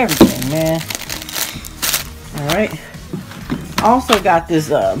over everything, man. Alright. Also got this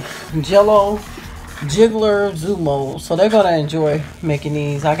Jello Jiggler Zumo. So they're going to enjoy making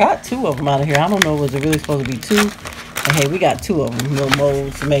these. I got 2 of them out of here. I don't know, was it really supposed to be 2? But hey, we got 2 of them. Little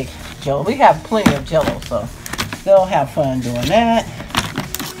molds to make Jello. We have plenty of Jello, so they'll have fun doing that.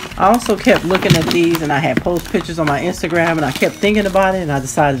 I also kept looking at these, and I had post pictures on my Instagram, and I kept thinking about it, and I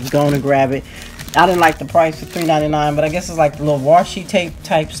decided to go and grab it. I didn't like the price for $3.99, but I guess it's like the little washi tape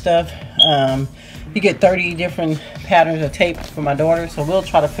type stuff. You get 30 different patterns of tape for my daughter, so we'll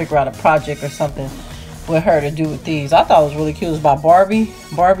try to figure out a project or something with her to do with these. I thought it was really cute. It was by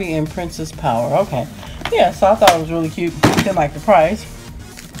Barbie and Princess Power. Okay, yeah, so I thought it was really cute. Didn't like the price.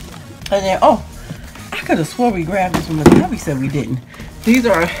 And then, oh, I could have swore we grabbed this one, but Bobby said we didn't. These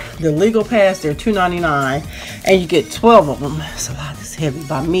are the Legal Pass. They're $2.99, and you get 12 of them. It's a lot. This heavy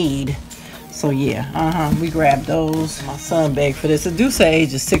by Mead. So yeah, we grabbed those. My son begged for this. The do say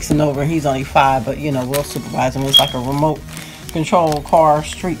age is 6 and over, and he's only 5, but you know, we'll supervise him. It's like a remote control car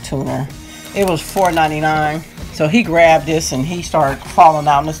street tuner. It was $4.99. So he grabbed this, and he started falling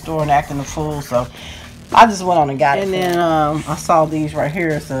out in the store and acting a fool. So I just went on and got it. And then I saw these right here.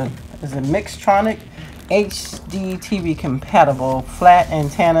 It's a Mixtronic HD TV compatible flat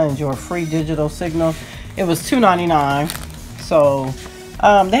antenna, enjoy free digital signal. It was $2.99. So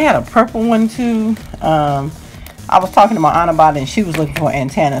they had a purple one too. I was talking to my aunt about it, and she was looking for an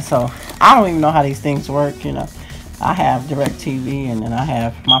antenna. So I don't even know how these things work. You know, I have DirecTV, and then I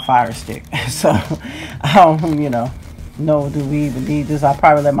have my Fire Stick. So I don't, you know do we even need this? I'll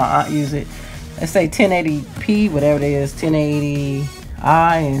probably let my aunt use it. Let's say 1080p, whatever it is, 1080i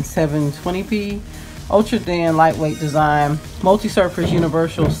and 720p. Ultra thin, lightweight design, multi-surface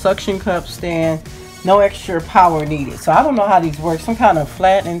universal suction cup stand. No extra power needed. So I don't know how these work. Some kind of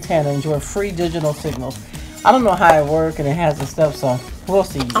flat antenna, enjoy free digital signals. I don't know how it works, and it has the stuff, so we'll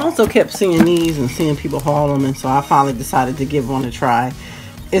see. I also kept seeing these and seeing people haul them, and so I finally decided to give one a try.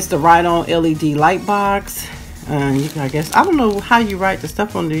 It's the Ride-On LED light box. And I guess, I don't know how you write the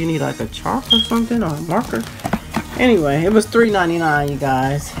stuff on there. You need like a chalk or something, or a marker. Anyway, it was $3.99, you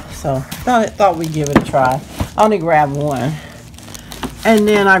guys. So thought we'd give it a try. I only grabbed one. And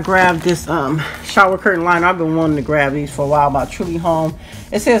then I grabbed this shower curtain liner. I've been wanting to grab these for a while by Truly Home.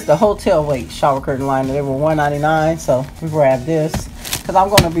 It says the hotel weight shower curtain liner. They were $1.99, so we grabbed this because I'm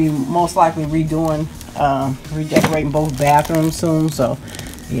going to be most likely redoing, redecorating both bathrooms soon. So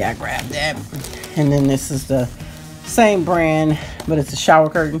yeah, I grabbed that. And then this is the same brand, but it's a shower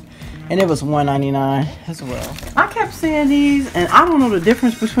curtain, and it was $1.99 as well. I kept seeing these, and I don't know the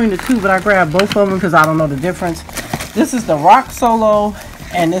difference between the two, but I grabbed both of them because I don't know the difference. This is the Rock Solo,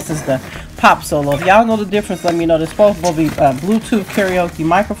 and this is the Pop Solo. If y'all know the difference, let me know. This both will be Bluetooth karaoke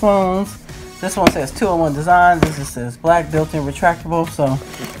microphones. This one says 2-in-1 designs. This says black built-in retractable. So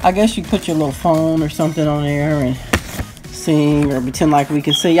I guess you put your little phone or something on there and sing or pretend like we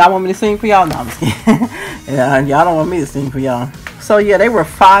can sing. Y'all want me to sing for y'all? No, I'm just kidding. Yeah, y'all don't want me to sing for y'all. So yeah, they were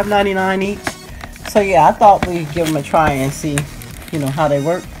 $5.99 each. So yeah, I thought we'd give them a try and see, how they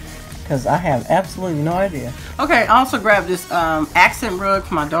work, because I have absolutely no idea. Okay, I also grabbed this accent rug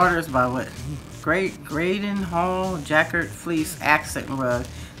for my daughters by what? Graydon Hall Jacquard Fleece accent rug.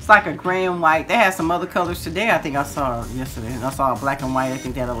 It's like a gray and white. They had some other colors today. I think I saw yesterday. I saw a black and white. I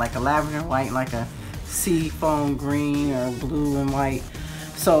think they had like a lavender white, like a sea foam green or blue and white.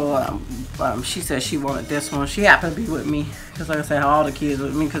 So she said she wanted this one. She happened to be with me because, like I said, I had all the kids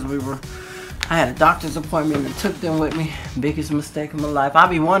with me because I had a doctor's appointment and took them with me. Biggest mistake of my life. I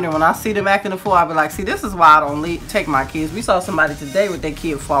be wondering when I see them acting a fool. I be like, see, this is why I don't take my kids. We saw somebody today with their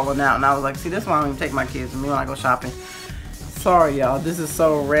kid falling out, and I was like, see, this is why I don't even take my kids with me when I go shopping. Sorry, y'all. This is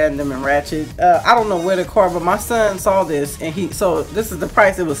so random and ratchet. I don't know where the car, but my son saw this, and so this is the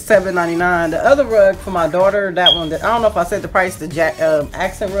price. It was $7.99. The other rug for my daughter, that one, I don't know if I said the price. The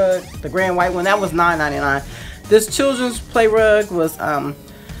accent rug, the gray and white one, that was $9.99. This children's play rug was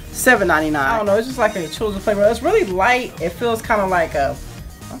 $7.99. I don't know. It's just like a children's play rug. It's really light. It feels kind of like I'm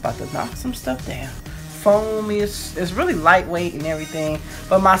about to knock some stuff down. Foamy. It's really lightweight and everything,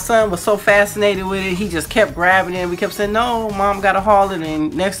 but my son was so fascinated with it, he just kept grabbing it. We kept saying, no, mom, gotta haul it,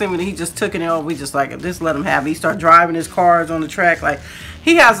 and next thing he just took it, and we just like, just let him have it. He started driving his cars on the track. Like,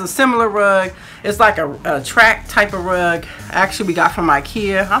 he has a similar rug. It's like a track type of rug. Actually, we got from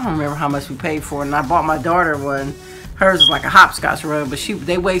IKEA. I don't remember how much we paid for it, and I bought my daughter one. Hers is like a hopscotch rug, but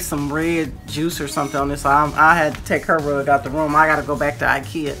they waste some red juice or something on this, so I had to take her rug out the room. I gotta go back to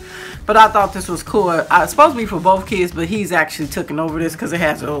IKEA. But I thought this was cool. It's supposed to be for both kids, but he's actually taken over this because it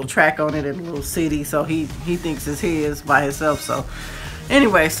has a little track on it in a little city, so he thinks it's his by himself. So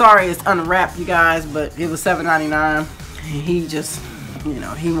anyway, sorry it's unwrapped, you guys, but it was $7.99. He just,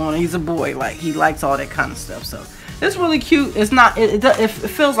 he's a boy, like he likes all that kind of stuff. So it's really cute. It's not, it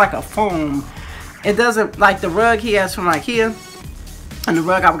feels like a foam. It doesn't, like the rug he has from IKEA and the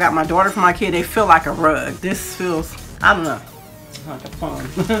rug I got my daughter from IKEA, they feel like a rug. This feels, I don't know, like a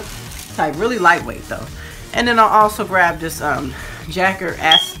foam. Type, really lightweight though. And then I also grabbed this Jacquard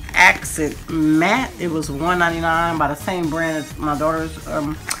accent mat. It was $1.99 by the same brand as my daughter's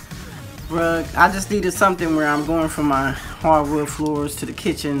rug. I just needed something where I'm going from my hardwood floors to the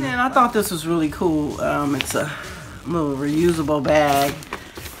kitchen, and I thought this was really cool. It's a little reusable bag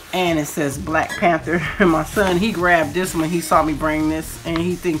and it says Black Panther. And my son, he grabbed this one. He saw me bring this, and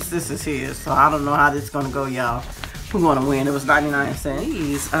he thinks this is his. So I don't know how this is gonna go, y'all. Who's gonna win? It was 99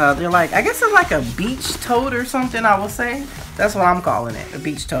 cents. They're like, I guess it's like a beach toad or something, I would say. That's what I'm calling it, a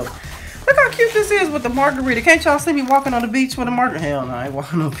beach toad. Look how cute this is with the margarita. Can't y'all see me walking on the beach with a margarita? Hell no, I ain't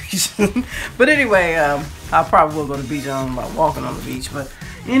walking on the beach. But anyway, I probably will go to the beach. I don't know about walking on the beach. But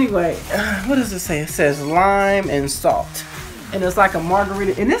anyway, what does it say? It says lime and salt. And it's like a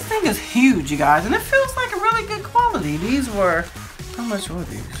margarita. And this thing is huge, you guys. And it feels like a really good quality. These were, how much were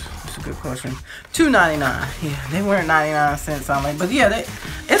these? That's a good question. $2.99. Yeah, they weren't 99 cents on me. But yeah,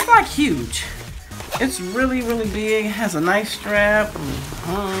 it's like huge. It's really, really big. It has a nice strap.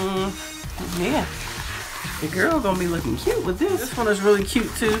 Yeah, the girl gonna be looking cute with this. This one is really cute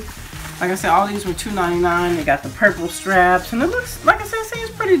too. Like I said, all these were $2.99. They got the purple straps, and it looks, like I said, it seems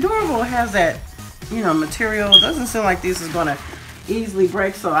pretty durable. It has that, you know, material. It doesn't seem like this is gonna easily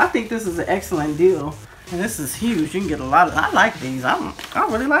break. So I think this is an excellent deal. And this is huge. You can get a lot of. I like these. I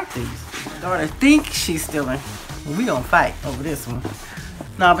really like these. My daughter thinks she's stealing. We gonna fight over this one.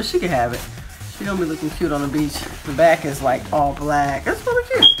 Nah, but she can have it. She gonna be looking cute on the beach. The back is like all black. It's really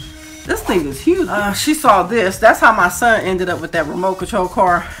cute. This thing is huge. She saw this. That's how my son ended up with that remote control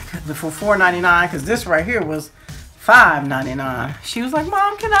car for $4.99, because this right here was $5.99. She was like,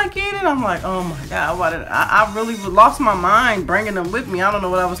 Mom, can I get it? I'm like, oh my God, why did I really lost my mind bringing them with me. I don't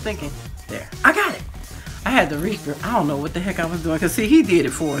know what I was thinking. There, I got it. I had to reach her. I don't know what the heck I was doing, because see, he did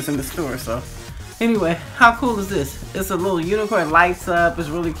it for us in the store. So anyway, how cool is this? It's a little unicorn, lights up. It's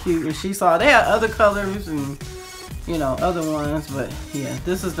really cute. And she saw they had other colors and, you know, other ones, but yeah,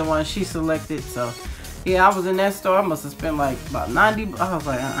 this is the one she selected. So yeah, I was in that store. I must have spent like about 90. I was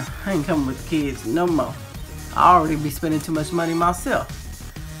like, I ain't coming with the kids no more. I already be spending too much money myself.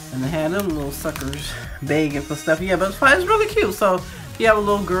 And they had them little suckers begging for stuff. Yeah, but it's really cute. So if you have a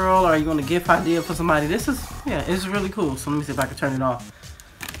little girl or you want a gift idea for somebody, this is, yeah, it's really cool. So let me see if I can turn it off.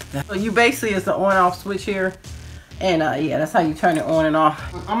 So you basically, it's the on off switch here. And yeah, that's how you turn it on and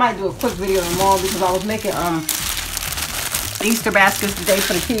off. I might do a quick video tomorrow, because I was making Easter baskets today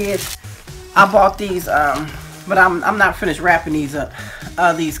for the kids. I bought these, but I'm not finished wrapping these up.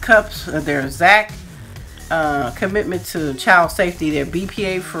 These cups, they're Zach commitment to child safety. They're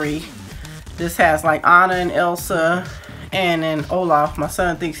BPA free. This has like Anna and Elsa, and then Olaf. My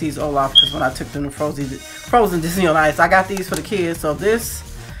son thinks he's Olaf because when I took them to Frozen Disney on Ice, I got these for the kids. So this,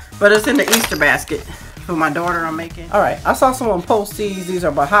 but it's in the Easter basket for my daughter I'm making. All right, I saw someone post these. These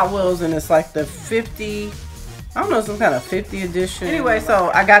are by Hot Wheels, and it's like the 50. I don't know, some kind of 50 edition. Anyway,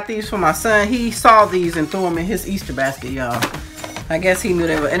 so I got these for my son. He saw these and threw them in his Easter basket, y'all. I guess he knew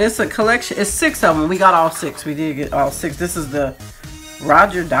they were. And it's a collection. It's 6 of them. We got all 6. We did get all 6. This is the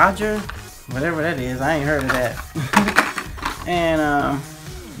Roger Dodger, whatever that is. I ain't heard of that. And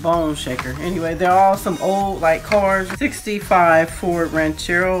Bone Shaker. Anyway, they're all some old like cars. 65 Ford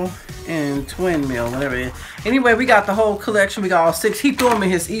Ranchero and Twin Mill, whatever it is. Anyway, we got the whole collection. We got all 6. He threw them in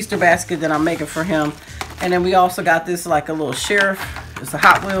his Easter basket that I'm making for him. And then we also got this like a little sheriff. It's a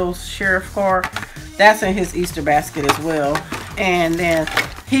Hot Wheels sheriff car. That's in his Easter basket as well. And then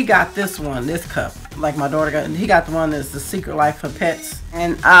he got this one, this cup. Like my daughter got, he got the one that's the Secret Life of Pets.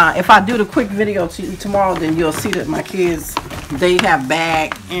 And if I do the quick video tomorrow, then you'll see that my kids, they have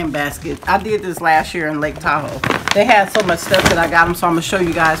bag and basket. I did this last year in Lake Tahoe. They had so much stuff that I got them, so I'm gonna show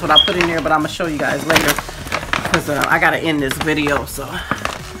you guys what I put in there, but I'm gonna show you guys later because I gotta end this video. So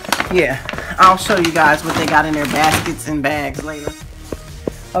yeah, I'll show you guys what they got in their baskets and bags later.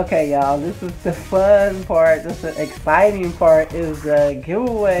 Okay, y'all, this is the fun part. This is the exciting part, is the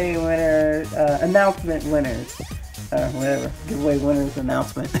giveaway winner, announcement winners. Whatever, giveaway winners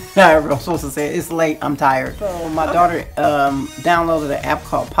announcement. However I'm supposed to say it. It's late, I'm tired. So my daughter downloaded an app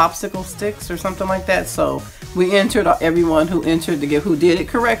called Popsicle Sticks or something like that. So we entered everyone who entered who did it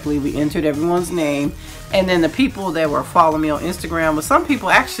correctly. We entered everyone's name. And then the people that were following me on Instagram, but some people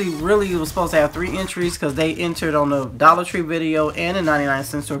actually really was supposed to have 3 entries because they entered on the Dollar Tree video and a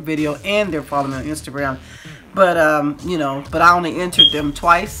 99-cent store video, and they're following me on Instagram. But you know, but I only entered them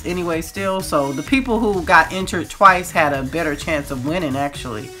twice anyway still. So the people who got entered twice had a better chance of winning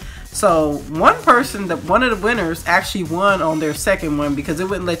actually. So one person, one of the winners actually won on their second one because it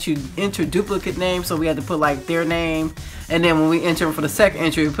wouldn't let you enter duplicate names. So we had to put like their name. And then when we enter them for the second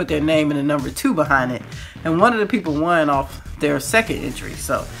entry, we put their name and the number 2 behind it. And one of the people won off their second entry.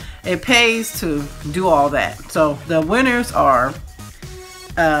 So it pays to do all that. So the winners are,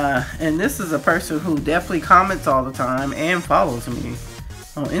 and this is a person who definitely comments all the time and follows me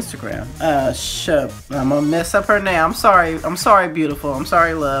on Instagram. I'm gonna mess up her name. I'm sorry, beautiful. I'm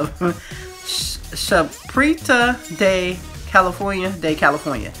sorry, love. Shaprita De California, Day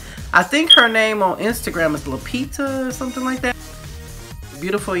California. I think her name on Instagram is Lapita or something like that.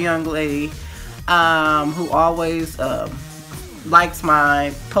 Beautiful young lady who always likes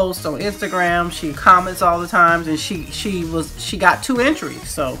my posts on Instagram. She comments all the times, and she got 2 entries,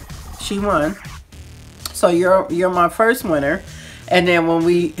 so she won. So you're my first winner. And then when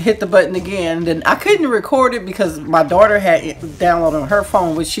we hit the button again, then I couldn't record it because my daughter had it downloaded on her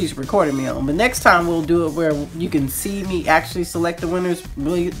phone, which she's recording me on. But next time we'll do it where you can see me actually select the winners.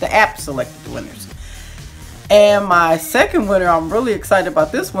 Really, the app selected the winners. And my second winner, I'm really excited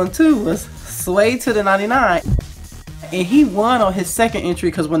about this one too, was Sway to the 99. And he won on his second entry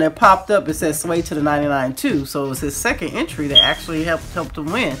because when it popped up, it said Sway to the 99 too. So it was his second entry that actually helped him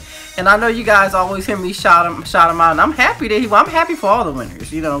win. And I know you guys always hear me shout him out, and I'm happy that I'm happy for all the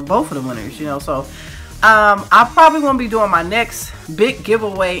winners, you know, both of the winners, you know. So I probably won't be doing my next big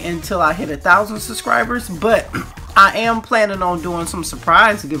giveaway until I hit 1,000 subscribers, but I am planning on doing some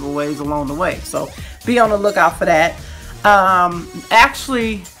surprise giveaways along the way. So be on the lookout for that.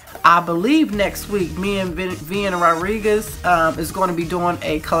 Actually, I believe next week, me and Vienna Rodriguez is going to be doing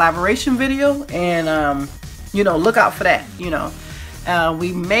a collaboration video, and you know, look out for that. You know,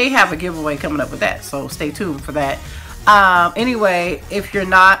 we may have a giveaway coming up with that, so stay tuned for that. Anyway, if you're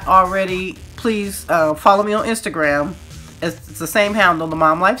not already, please follow me on Instagram. It's the same handle, the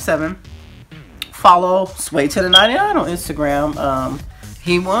Mom Life 7. Follow Sway to the 99 on Instagram.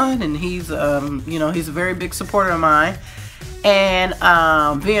 He won, and he's you know, he's a very big supporter of mine. And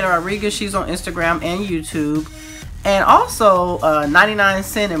Vienna Rodriguez, she's on Instagram and YouTube. And also 99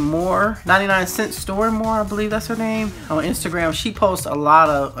 Cent and More, 99 Cent Store and More, I believe that's her name, on Instagram. She posts a lot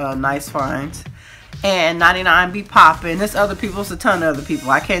of nice finds. And 99 be popping. There's other people, it's a ton of other people.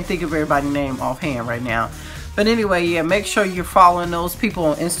 I can't think of everybody's name offhand right now. But anyway, yeah, make sure you're following those people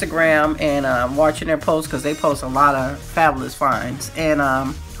on Instagram and watching their posts, because they post a lot of fabulous finds. And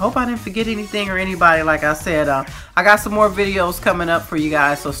hope I didn't forget anything or anybody. Like I said, I got some more videos coming up for you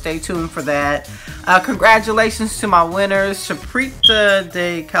guys, so stay tuned for that. Congratulations to my winners, Shaprita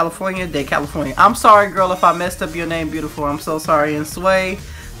Day California, I'm sorry, girl, if I messed up your name, beautiful. I'm so sorry. And Sway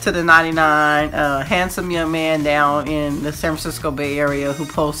to the 99, handsome young man down in the San Francisco Bay Area who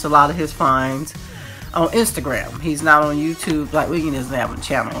posts a lot of his finds on Instagram. He's not on YouTube. Like, he doesn't have a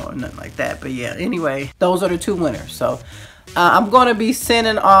channel or nothing like that. But yeah, anyway, those are the 2 winners. So I'm going to be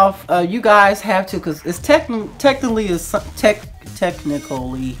sending off, you guys have to, because it's technically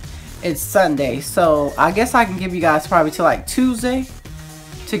it's Sunday, so I guess I can give you guys probably till like Tuesday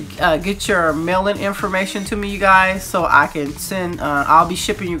to get your mailing information to me, you guys, so I can send, I'll be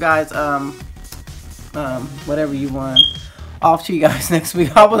shipping you guys whatever you want off to you guys next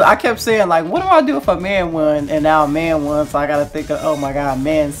week. I kept saying, like, what do I do if a man won? And now a man won, so I gotta think of, oh my god,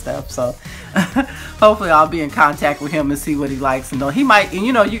 man stuff. So hopefully I'll be in contact with him and see what he likes. And he might, and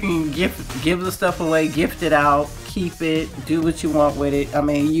you know, you can give the stuff away, gift it out, keep it, do what you want with it. I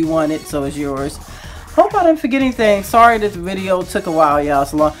mean, you want it, so it's yours. Hope I didn't forget anything. Sorry this video took a while, y'all,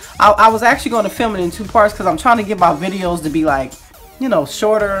 so long. I was actually going to film it in 2 parts because I'm trying to get my videos to be like, you know,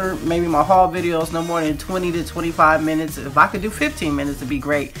 shorter, maybe my haul videos no more than 20 to 25 minutes. If I could do 15 minutes, it'd be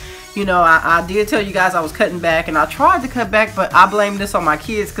great. You know, I did tell you guys I was cutting back, and I tried to cut back, but I blame this on my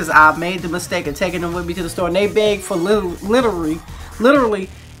kids because I made the mistake of taking them with me to the store, and they begged for literally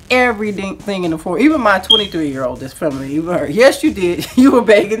everything in the store. Even my 23-year-old that's filming me, even her. Yes, you did. You were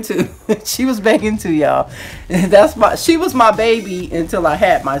begging too. She was begging too, y'all. She was my baby until I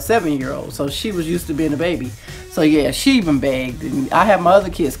had my 7-year-old, so she was used to being a baby. So yeah, she even begged, and I have my other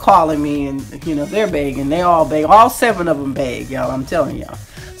kids calling me, and you know, they're begging. They all beg. All 7 of them beg, y'all. I'm telling y'all.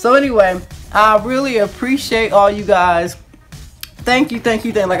 So anyway, I really appreciate all you guys. Thank you.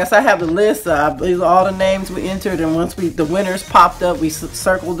 Like I said, I have the list. These are all the names we entered, and once the winners popped up, we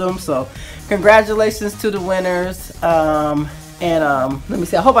circled them. So congratulations to the winners. Let me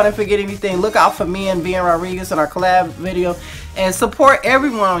see, I hope I didn't forget anything. Look out for me and Vienna Rodriguez in our collab video, and support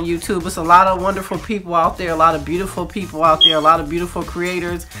everyone on YouTube. It's a lot of wonderful people out there, a lot of beautiful people out there, a lot of beautiful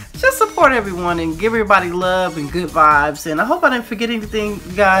creators. Just support everyone and give everybody love and good vibes. And I hope I didn't forget anything,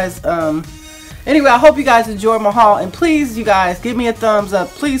 you guys. Anyway, I hope you guys enjoyed my haul, and please, you guys, give me a thumbs up.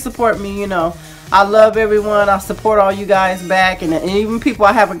 Please support me. You know, I love everyone. I support all you guys back, and even people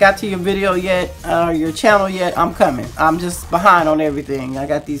I haven't got to your video yet, or your channel yet, I'm coming. I'm just behind on everything. I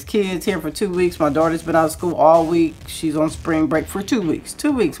got these kids here for 2 weeks. My daughter's been out of school all week. She's on spring break for 2 weeks.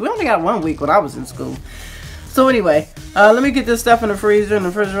 2 weeks. We only got 1 week when I was in school. So anyway, let me get this stuff in the freezer and the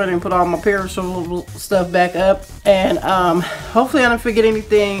refrigerator and put all my perishable stuff back up. And hopefully I didn't forget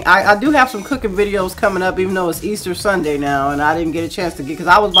anything. I do have some cooking videos coming up, even though it's Easter Sunday now, and I didn't get a chance to get, because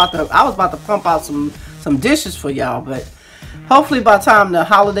I was about to pump out some dishes for y'all. But hopefully by the time the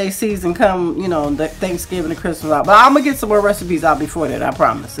holiday season come, you know, the Thanksgiving and Christmas out. But I'm gonna get some more recipes out before that, I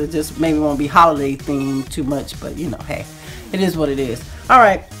promise. It just maybe won't be holiday themed too much, but you know, hey, it is what it is. All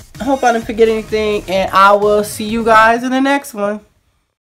right, I hope I didn't forget anything, and I will see you guys in the next one.